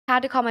I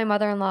had to call my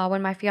mother-in-law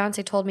when my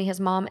fiance told me his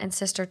mom and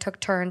sister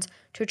took turns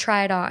to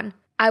try it on.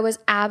 I was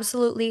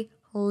absolutely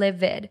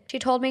livid. She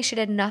told me she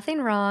did nothing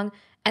wrong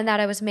and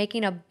that I was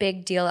making a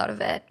big deal out of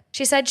it.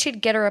 She said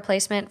she'd get a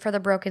replacement for the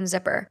broken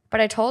zipper,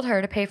 but I told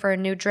her to pay for a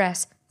new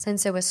dress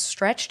since it was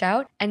stretched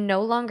out and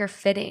no longer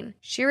fitting.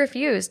 She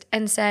refused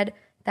and said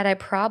that I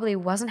probably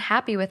wasn't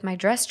happy with my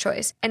dress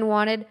choice and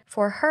wanted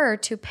for her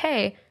to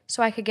pay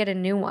so I could get a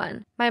new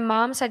one. My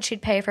mom said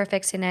she'd pay for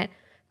fixing it,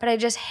 but I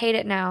just hate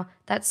it now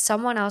that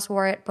someone else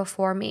wore it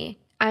before me.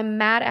 I'm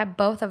mad at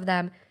both of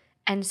them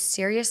and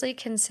seriously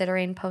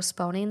considering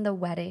postponing the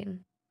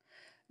wedding.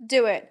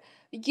 Do it.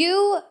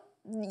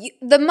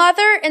 The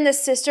mother and the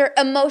sister,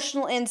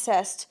 emotional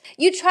incest.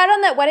 You tried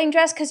on that wedding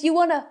dress because you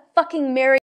want to fucking marry